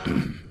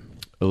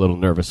little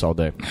nervous all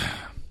day.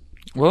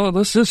 Well,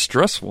 this is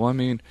stressful. I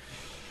mean,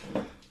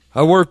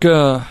 I work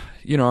on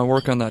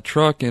that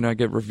truck, and I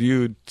get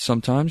reviewed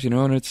sometimes, you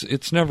know, and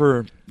it's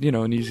never, you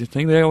know, an easy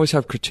thing. They always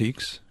have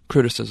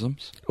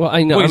criticisms. Well,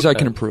 I know ways I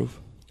can improve.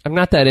 I'm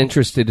not that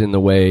interested in the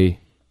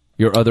way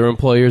your other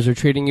employers are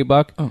treating you,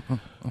 Buck.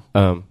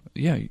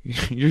 Yeah,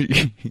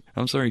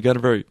 I'm sorry, you got a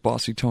very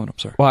bossy tone. I'm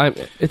sorry. Well,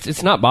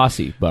 it's not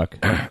bossy, Buck.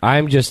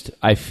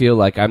 I feel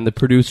like I'm the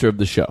producer of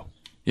the show.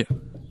 Yeah.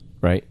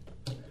 Right?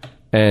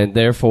 And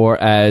therefore,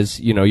 as,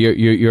 you know,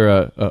 you're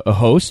a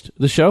host of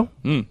the show,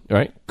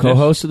 right?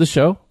 Co-host of the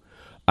show.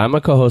 I'm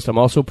a co-host. I'm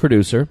also a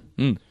producer.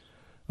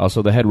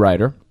 Also the head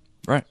writer.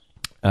 Right.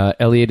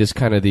 Elliot is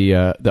kind of the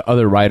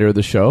other writer of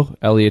the show.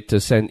 Elliot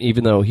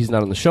even though he's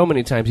not on the show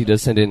many times, he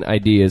does send in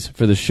ideas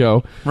for the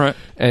show. Right.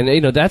 And,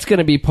 you know, that's going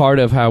to be part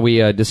of how we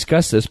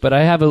discuss this. But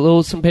I have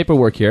some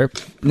paperwork here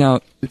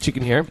now that you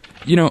can hear.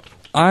 You know,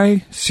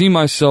 I see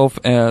myself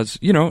as,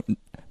 you know,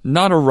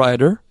 not a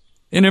writer,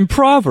 an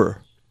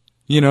improver.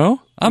 You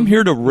know, I'm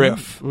here to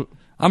riff.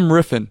 I'm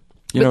riffing.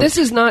 But this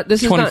is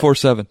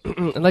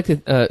 24/7. I'd like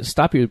to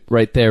stop you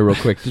right there real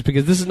quick, just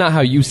because this is not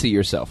how you see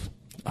yourself.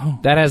 Oh.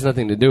 That has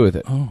nothing to do with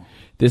it. Oh.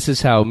 This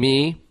is how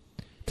me,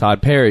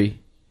 Todd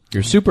Perry,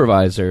 your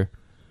supervisor,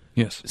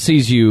 Yes.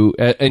 sees you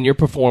and your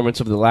performance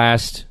of the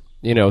last,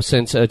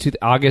 since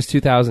August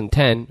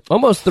 2010,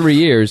 almost 3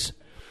 years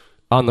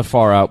on the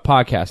Far Out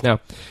podcast. Now,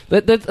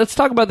 let's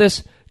talk about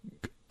this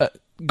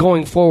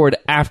going forward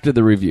after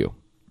the review.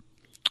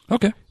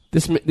 Okay.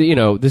 This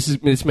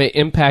may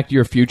impact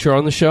your future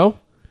on the show,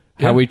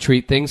 how we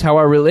treat things, how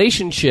our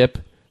relationship,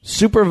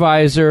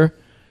 supervisor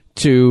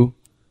to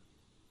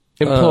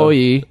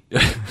employee,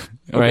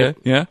 right?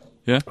 Yeah.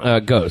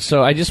 Goes.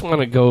 So I just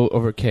want to go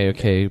over.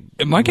 Okay.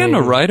 Am I getting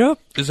a write-up?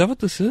 Is that what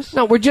this is?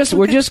 No, we're just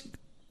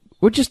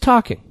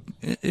talking.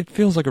 It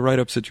feels like a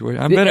write-up situation.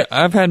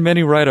 I've had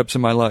many write-ups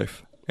in my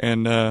life,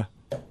 and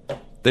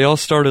they all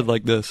started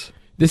like this.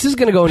 This is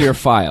going to go in your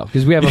file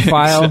because we have a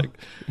file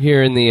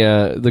here in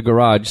the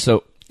garage.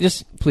 So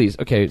just please,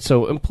 okay.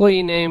 So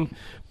employee name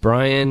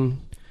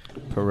Brian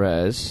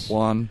Perez.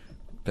 Juan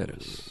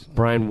Perez.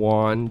 Brian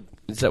Juan.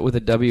 Is that with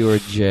a W or a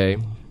J?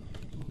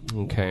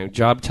 Okay.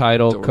 Job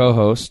title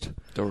co-host.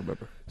 Don't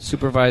remember.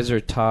 Supervisor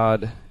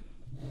Todd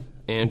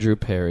Andrew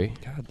Perry.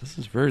 God, this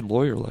is very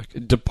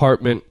lawyer-like.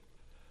 Department.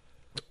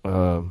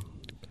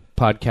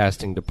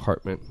 Podcasting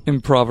department.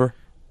 Improver.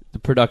 The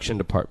production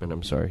department,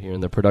 I'm sorry. You're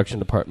in the production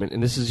department.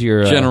 And this is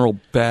your... General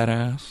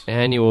badass.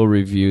 Annual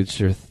review. It's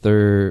your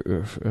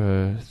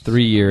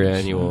 3-year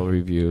annual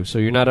review. So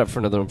you're not up for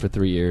another one for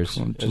 3 years.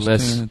 I'm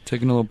just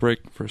taking a little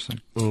break for a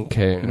second.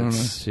 Okay, let's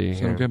see Is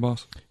that here. okay,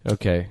 boss?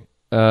 Okay.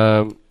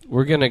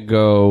 We're going to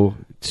go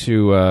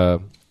to the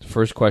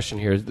first question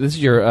here. This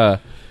is your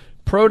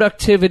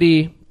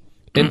productivity,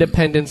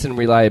 independence, and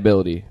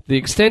reliability. The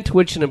extent to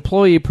which an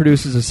employee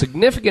produces a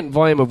significant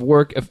volume of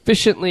work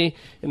efficiently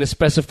in a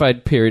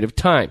specified period of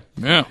time.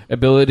 Yeah.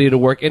 Ability to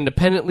work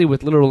independently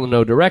with little or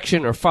no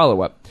direction or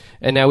follow-up.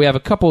 And now we have a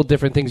couple of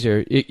different things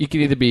here. You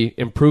can either be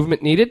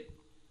improvement needed,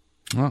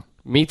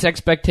 meets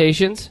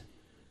expectations,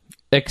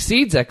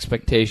 exceeds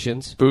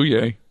expectations,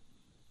 Booyah.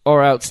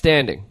 or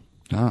outstanding.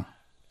 Ah.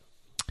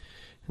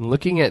 And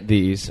looking at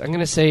these, I'm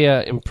going to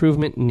say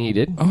improvement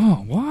needed.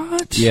 Oh,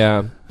 what?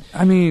 Yeah.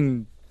 I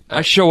mean,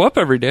 I show up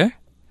every day.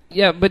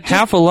 Yeah, but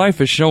Half of life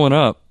is showing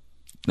up.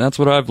 That's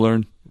what I've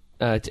learned.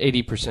 it's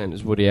 80%,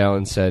 as Woody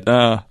Allen said.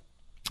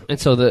 And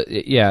so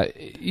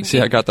see,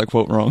 I got that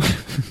quote wrong.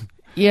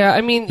 Yeah,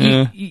 I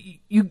mean,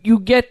 you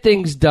get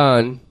things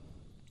done,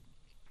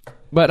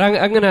 but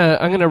I'm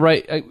gonna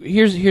write.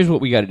 Here's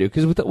what we got to do,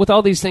 because with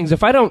all these things,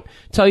 if I don't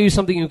tell you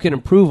something you can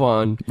improve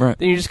on, right,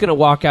 then you're just gonna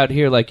walk out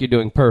here like you're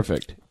doing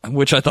perfect,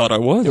 which I thought I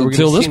was we're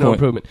until this see point. No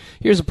improvement.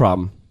 Here's the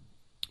problem: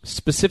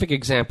 specific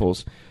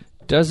examples.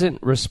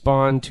 Doesn't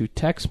respond to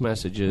text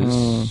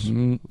messages.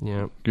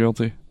 Yeah,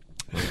 guilty.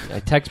 I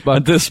text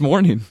Buck this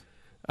morning.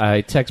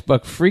 I text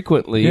Buck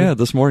frequently. Yeah,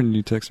 this morning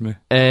you text me.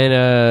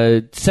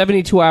 And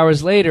 72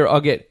 hours later,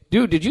 I'll get,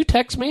 dude, did you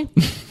text me?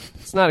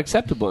 It's not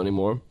acceptable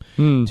anymore.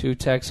 To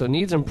text, so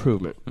needs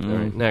improvement. All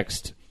right,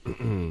 next.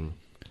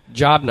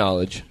 Job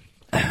knowledge.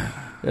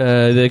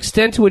 The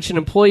extent to which an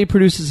employee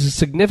produces a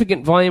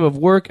significant volume of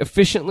work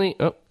efficiently.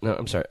 Oh, no,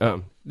 I'm sorry.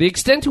 The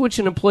extent to which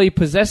an employee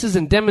possesses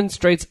and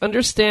demonstrates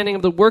understanding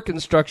of the work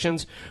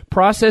instructions,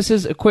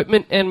 processes,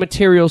 equipment, and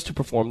materials to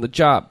perform the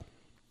job.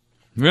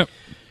 Yep.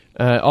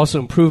 Also,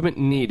 improvement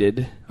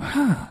needed.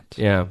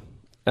 Yeah.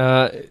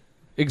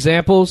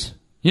 Examples?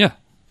 Yeah.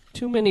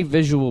 Too many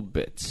visual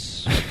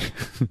bits.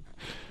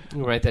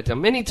 I'll write that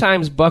down. Many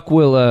times Buck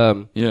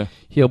will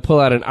he'll pull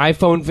out an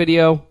iPhone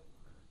video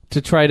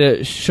to try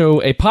to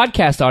show a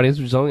podcast audience,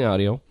 which is only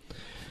audio.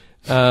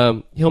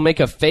 He'll make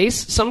a face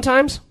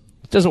sometimes.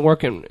 It doesn't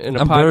work in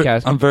a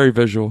podcast. I'm very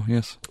visual,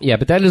 yes. Yeah,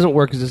 but that doesn't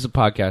work because this is a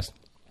podcast.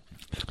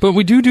 But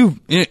we do,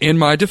 in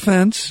my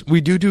defense,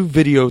 we do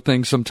video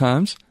things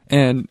sometimes.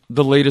 And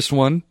the latest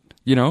one,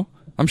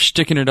 I'm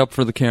sticking it up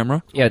for the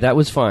camera. Yeah, that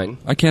was fine.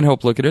 I can't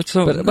help look at it.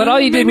 So, but all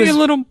you did was a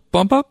little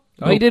bump up.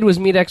 All you did was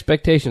meet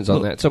expectations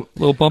on that. So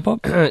little bump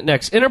up.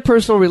 Next,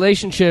 interpersonal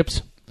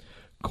relationships,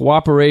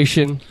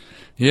 cooperation,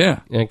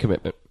 and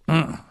commitment.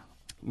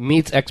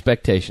 Meets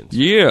expectations.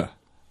 Yeah.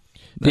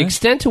 The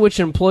extent to which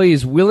an employee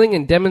is willing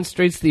and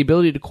demonstrates the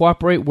ability to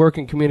cooperate, work,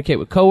 and communicate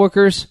with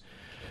coworkers.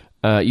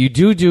 You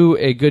do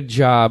a good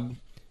job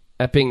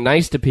at being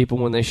nice to people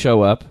when they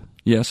show up.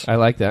 Yes. I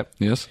like that.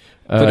 Yes.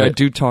 But I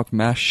do talk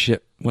mass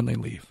shit when they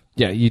leave.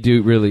 Yeah, you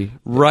do really.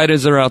 Right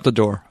as they're out the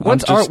door.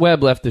 Once Art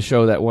Webb left the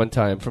show that one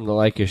time from the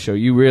Leica show,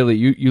 you really,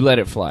 you let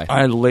it fly.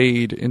 I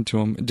laid into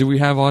him. Do we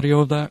have audio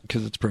of that?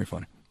 Because it's pretty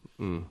funny.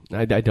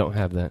 I don't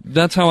have that.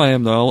 That's how I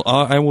am, though.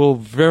 I will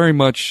very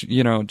much,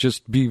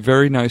 just be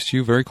very nice to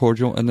you, very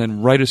cordial, and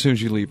then right as soon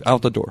as you leave,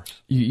 out the door.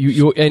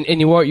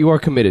 You are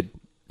committed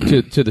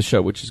to the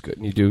show, which is good.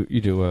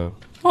 You do.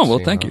 Oh well,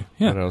 thank you.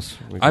 Yeah. What else?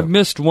 I've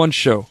missed one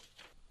show.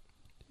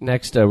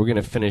 Next, we're going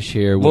to finish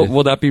here with...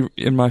 Will that be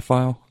in my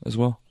file as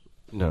well?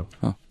 No.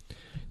 Oh.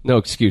 No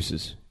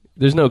excuses.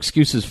 There's no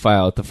excuses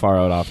file at the Far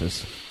Out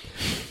office.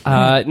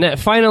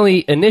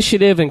 Finally,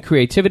 initiative and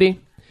creativity.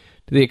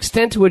 To the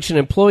extent to which an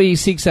employee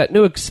seeks out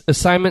new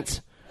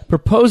assignments,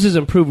 proposes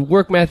improved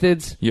work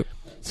methods,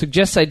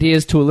 suggests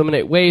ideas to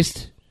eliminate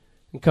waste,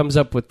 and comes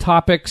up with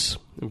topics,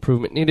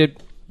 improvement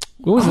needed.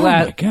 What was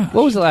my gosh.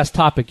 What was the last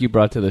topic you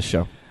brought to this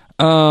show?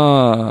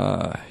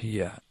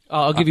 Yeah.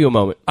 I'll give you a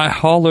moment. I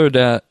hollered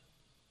at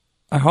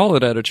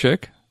a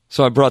chick,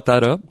 so I brought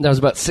that up. That was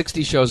about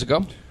 60 shows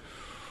ago.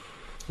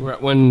 We're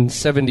at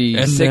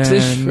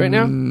 176-ish right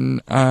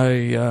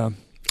now.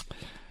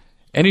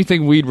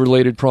 Anything weed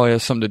related probably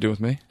has something to do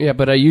with me. Yeah,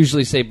 but I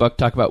usually say Buck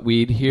talk about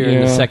weed here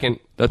in the second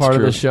part true.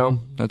 of the show.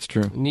 That's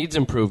true. Needs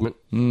improvement.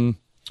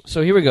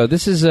 So here we go.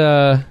 This is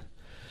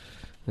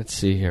let's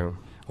see here.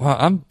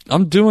 Wow,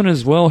 I'm doing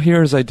as well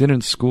here as I did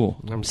in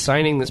school. I'm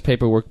signing this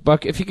paperwork.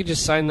 Buck, if you could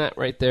just sign that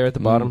right there at the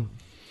bottom.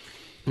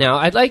 Now,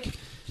 I'd like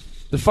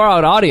the Far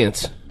Out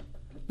audience,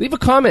 leave a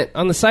comment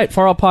on the site,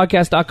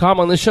 faroutpodcast.com,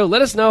 on this show.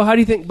 Let us know, how do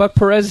you think Buck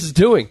Perez is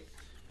doing?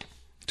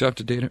 Do I have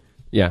to date it?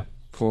 Yeah.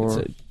 For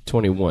It's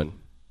 21.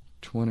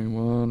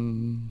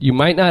 21. You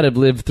might not have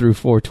lived through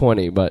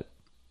 420, but...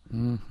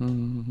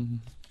 1-4.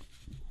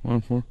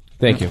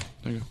 Thank you.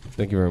 Thank you.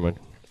 Thank you very much.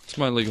 It's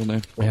my legal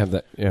name. I have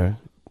that, yeah.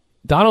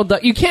 Donald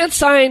Duck. You can't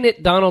sign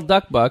it, Donald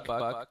Duck Buck.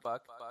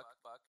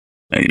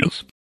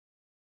 Anus.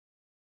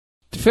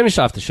 To finish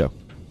off the show,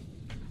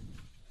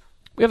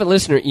 we have a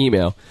listener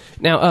email.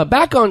 Now,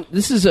 back on,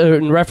 this is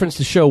in reference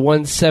to show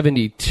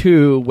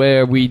 172,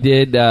 where we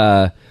did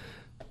a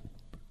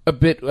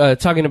bit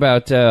talking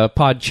about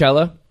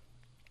Podchella,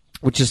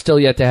 which is still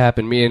yet to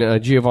happen. Me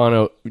and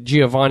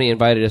Giovanni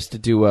invited us to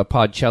do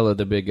Podchella,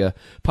 the big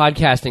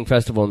podcasting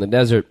festival in the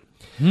desert.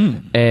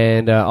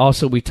 And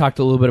also we talked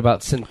a little bit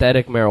about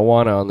synthetic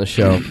marijuana on the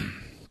show.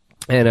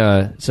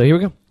 And so here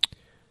we go.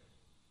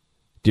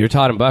 Dear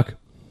Todd and Buck,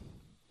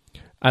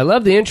 I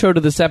love the intro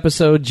to this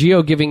episode.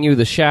 Gio giving you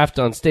the shaft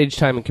on stage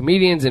time and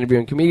comedians,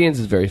 interviewing comedians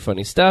is very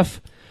funny stuff.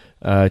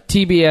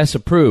 TBS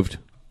approved.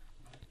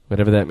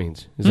 Whatever that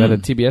means. Is that a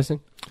TBS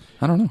thing?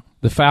 I don't know.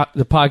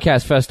 The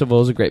podcast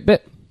festival is a great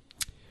bit.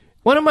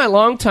 One of my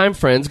longtime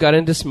friends got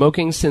into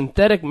smoking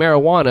synthetic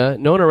marijuana,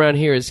 known around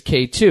here as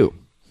K2.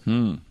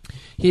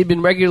 He had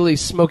been regularly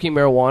smoking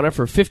marijuana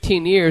for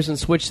 15 years and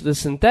switched to the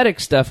synthetic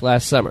stuff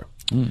last summer.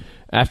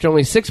 After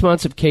only 6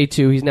 months of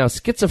K2, he's now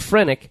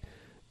schizophrenic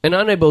and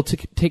unable to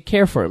take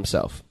care for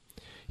himself.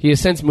 He has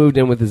since moved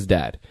in with his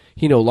dad.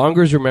 He no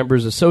longer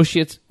remembers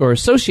associates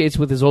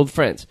with his old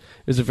friends.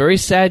 It was a very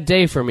sad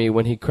day for me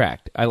when he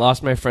cracked. I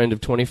lost my friend of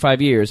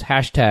 25 years.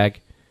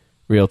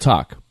 # real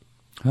talk.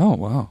 Oh,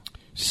 wow.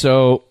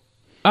 So,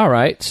 all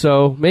right.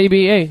 So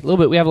maybe, hey, a little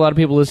bit. We have a lot of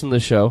people listening to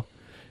the show.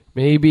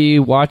 Maybe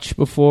watch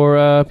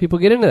before people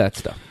get into that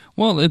stuff.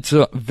 Well, it's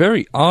a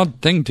very odd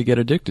thing to get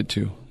addicted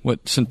to.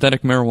 What,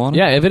 synthetic marijuana?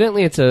 Yeah,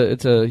 evidently it's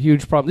a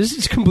huge problem. This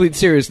is complete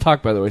serious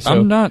talk, by the way. So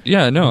I'm not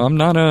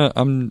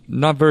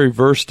not very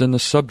versed in the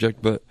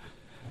subject, but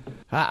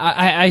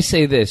I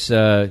say this,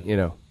 drugs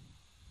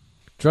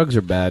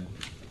are bad.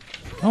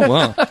 oh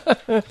wow.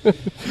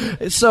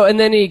 So, and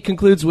then he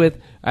concludes with,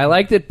 I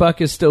like that Buck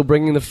is still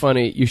bringing the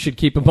funny. You should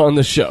keep him on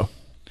the show.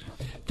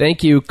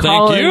 Thank you,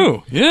 Colin. Thank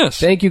you. Yes.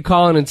 Thank you,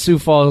 Colin in Sioux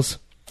Falls,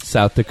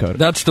 South Dakota.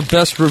 That's the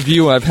best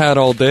review I've had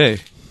all day.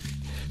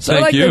 So Thank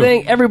I'd like you. to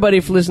thank everybody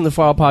for listening to the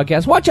Far Out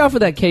Podcast. Watch out for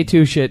that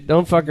K2 shit.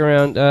 Don't fuck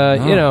around.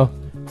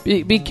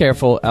 Be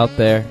careful out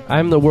there.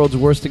 I'm the world's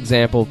worst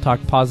example. Talk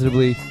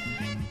positively.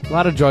 A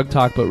lot of drug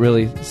talk, but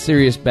really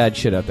serious bad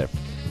shit out there.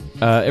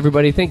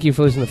 Everybody, thank you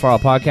for listening to the Far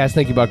Out Podcast.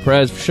 Thank you, Buck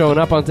Perez, for showing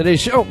up on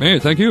today's show. Hey,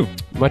 thank you.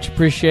 Much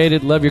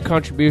appreciated. Love your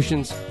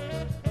contributions.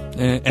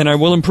 And I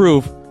will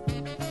improve.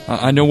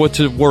 I know what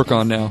to work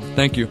on now.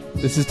 Thank you.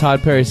 This is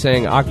Todd Perry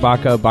saying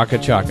Akbaka Baka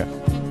Chaka.